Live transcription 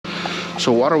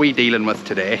So what are we dealing with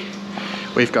today?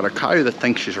 We've got a cow that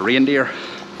thinks she's a reindeer,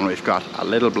 and we've got a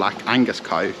little black Angus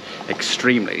cow,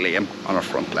 extremely lame on her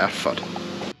front left foot.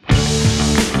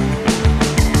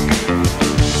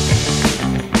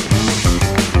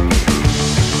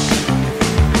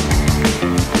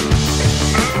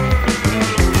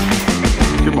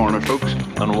 Good morning folks,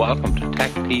 and welcome to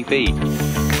Tech TV.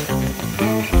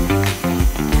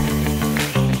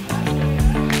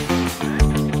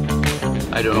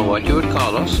 I don't know what you would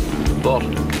call us, but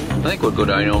I think we'll go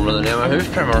down under the name of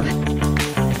hoof trimmers.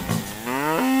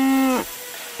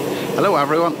 Hello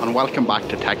everyone and welcome back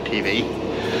to Tech TV.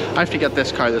 I have to get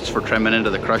this cow that's for trimming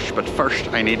into the crush, but first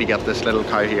I need to get this little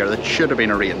cow here that should have been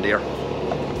a reindeer.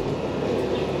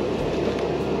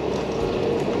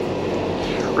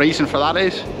 Reason for that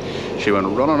is she went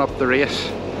running up the race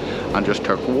and just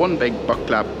took one big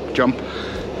bucklap jump,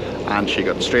 and she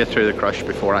got straight through the crush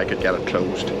before I could get it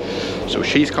closed. So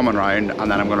she's coming round,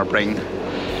 and then I'm going to bring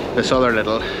this other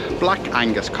little black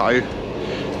Angus cow,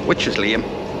 which is lame.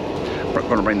 We're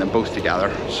going to bring them both together,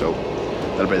 so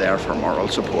they'll be there for moral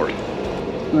support.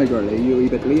 Hi girlie, you a wee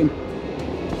bit lame? You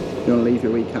want to leave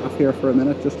your wee calf here for a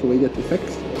minute just till we get you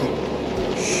fixed?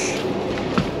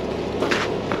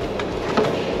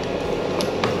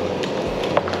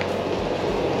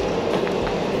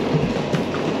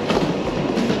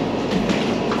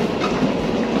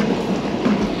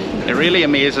 It really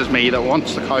amazes me that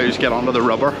once the cows get onto the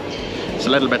rubber, it's a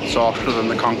little bit softer than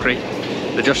the concrete.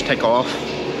 They just take off,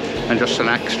 and just an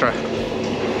extra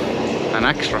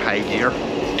high gear.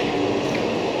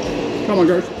 Come on,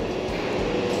 Gareth.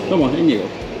 Come on, in you go.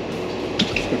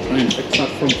 Just gonna try and fix that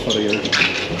front foot of yours.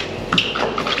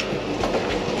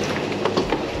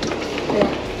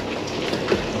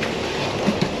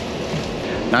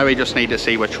 Now we just need to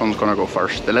see which one's gonna go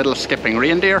first. The little skipping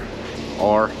reindeer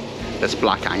or this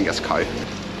black Angus cow.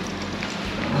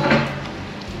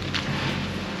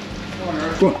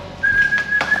 Go on.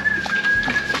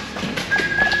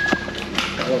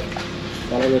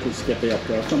 Got a little skippy up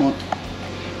there, come on.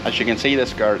 As you can see,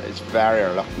 this girl is very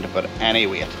reluctant to put any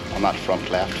weight on that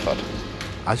front left foot.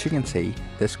 As you can see,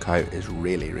 this cow is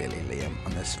really lame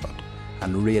on this foot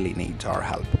and really needs our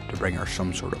help to bring her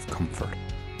some sort of comfort.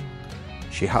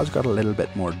 She has got a little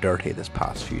bit more dirty this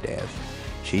past few days.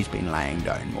 She's been lying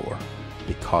down more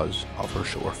because of her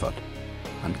sore foot,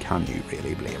 and can you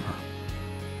really blame her?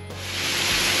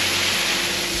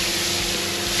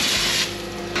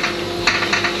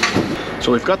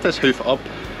 So we've got this hoof up,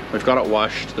 we've got it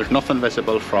washed, there's nothing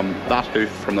visible from that hoof,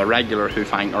 from the regular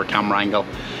hoof or camera angle,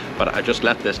 but I just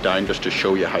let this down just to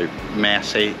show you how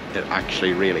messy it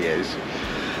actually really is.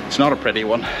 It's not a pretty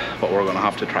one, but we're going to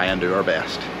have to try and do our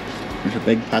best. There's a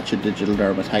big patch of digital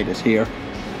dermatitis here.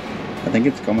 I think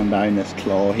it's coming down this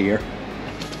claw here.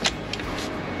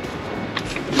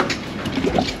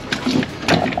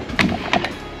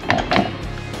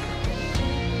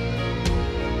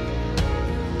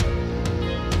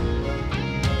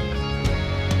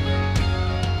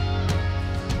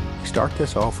 Start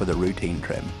this off with a routine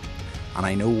trim, and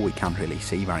I know we can't really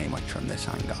see very much from this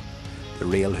angle. The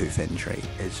real hoof injury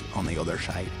is on the other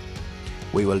side.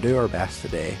 We will do our best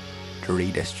today to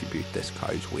redistribute this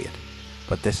cow's weight,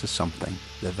 but this is something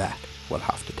the vet will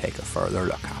have to take a further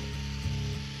look at.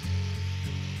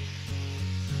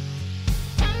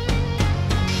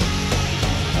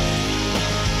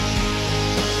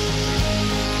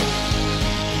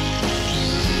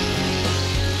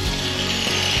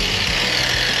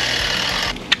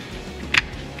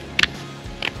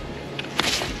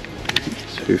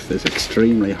 This hoof is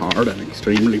extremely hard and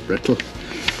extremely brittle.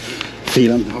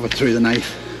 Feeling of it through the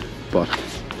knife, but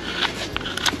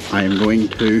I am going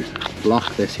to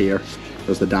block this here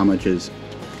because the damage is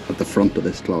at the front of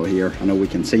this claw here. I know we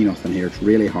can see nothing here, it's a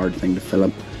really hard thing to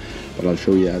film, but I'll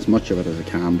show you as much of it as I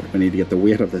can. But we need to get the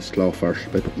weight of this claw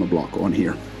first by putting a block on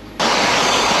here.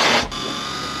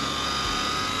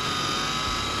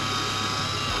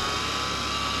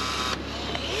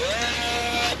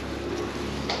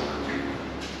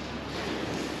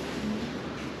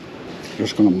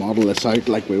 Just going to model this out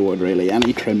like we would really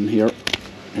any trim here.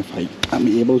 If I am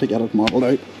able to get it modelled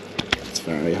out, it's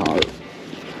very hard.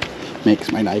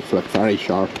 Makes my knife look very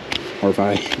sharp, or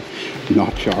very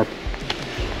not sharp.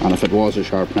 And if it was a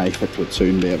sharp knife, it would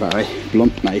soon be a very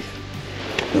blunt knife.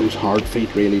 Those hard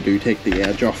feet really do take the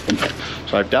edge off them.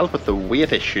 So I've dealt with the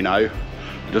weight issue now.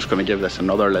 I'm just going to give this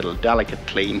another little delicate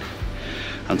clean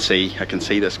and see. I can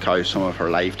see this cow, some of her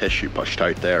live tissue pushed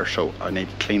out there, so I need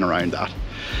to clean around that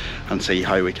and see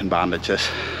how we can bandage this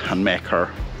and make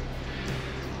her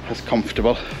as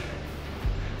comfortable.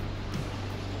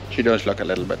 She does look a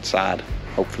little bit sad.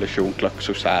 Hopefully she won't look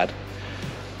so sad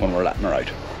when we're letting her out.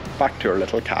 Back to her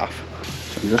little calf.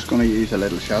 So I'm just going to use a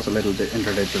little, she has a little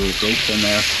interdigital growth in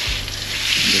there.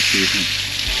 I'm just using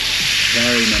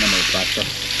very minimal pressure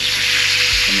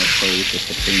on the toes, just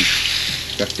to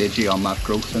get digi on that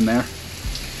growth in there.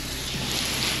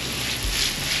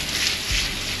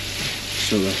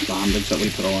 So the bandage that we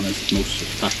put on is most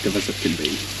effective as it can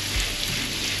be.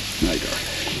 Now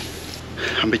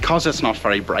Gareth. And because it's not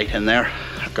very bright in there,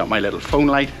 I've got my little phone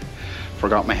light.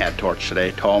 Forgot my head torch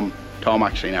today. Tom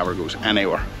actually never goes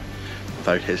anywhere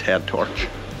without his head torch.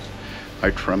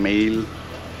 Out for a meal,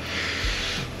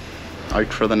 out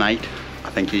for the night. I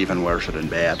think he even wears it in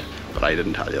bed, but I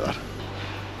didn't tell you that.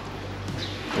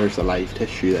 There's the live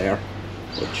tissue there,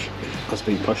 which has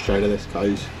been pushed out of this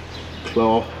cow's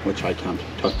claw, which I can't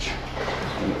touch.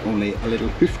 Only a little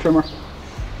hoof trimmer,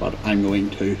 but I'm going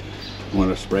to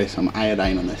spray some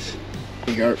iodine on this.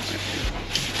 Here.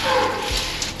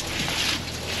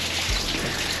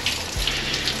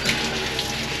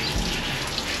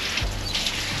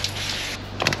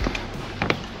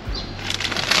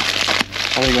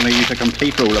 Probably going to use a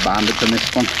complete roll of bandage on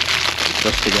this one,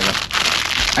 just to give it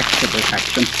extra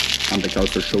protection, and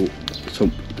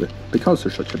because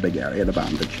there's such a big area to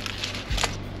bandage.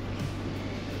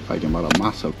 If I can put a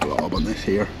massive blob on this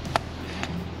here,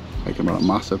 I can put a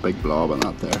massive big blob on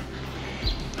that there,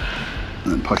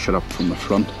 and then push it up from the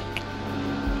front.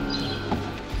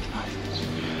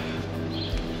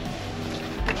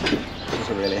 It's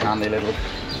a really handy little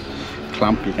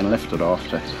clamp. You can lift it off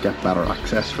to get better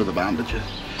access for the bandages.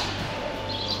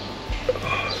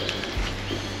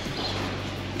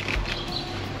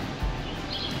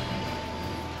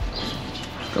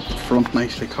 Got the front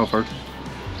nicely covered.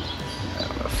 I'm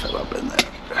gonna fill up in there.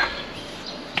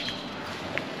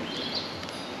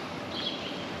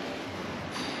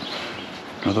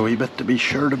 Another wee bit to be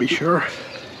sure.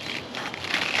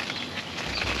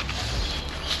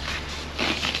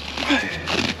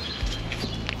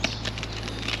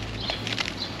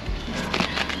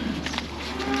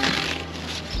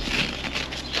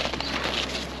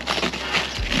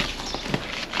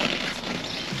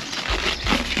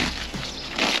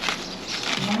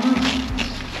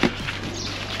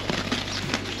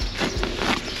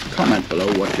 Comment below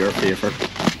what your favourite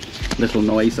little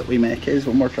noise that we make is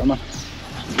when we're trimming.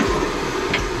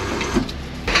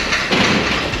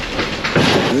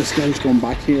 This guy's going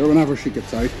back here whenever she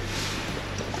gets out.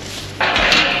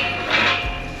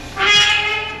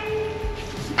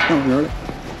 Come on, girlie.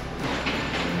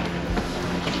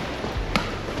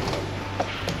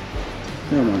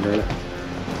 Come on, girlie.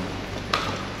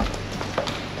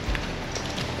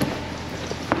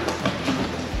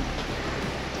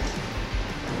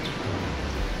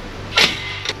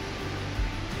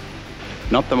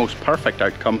 Not the most perfect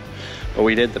outcome, but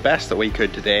we did the best that we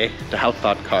could today to help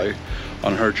that cow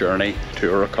on her journey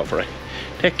to a recovery.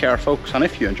 Take care, folks, and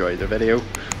if you enjoyed the video,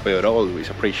 we would always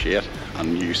appreciate a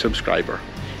new subscriber.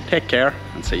 Take care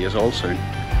and see you all soon.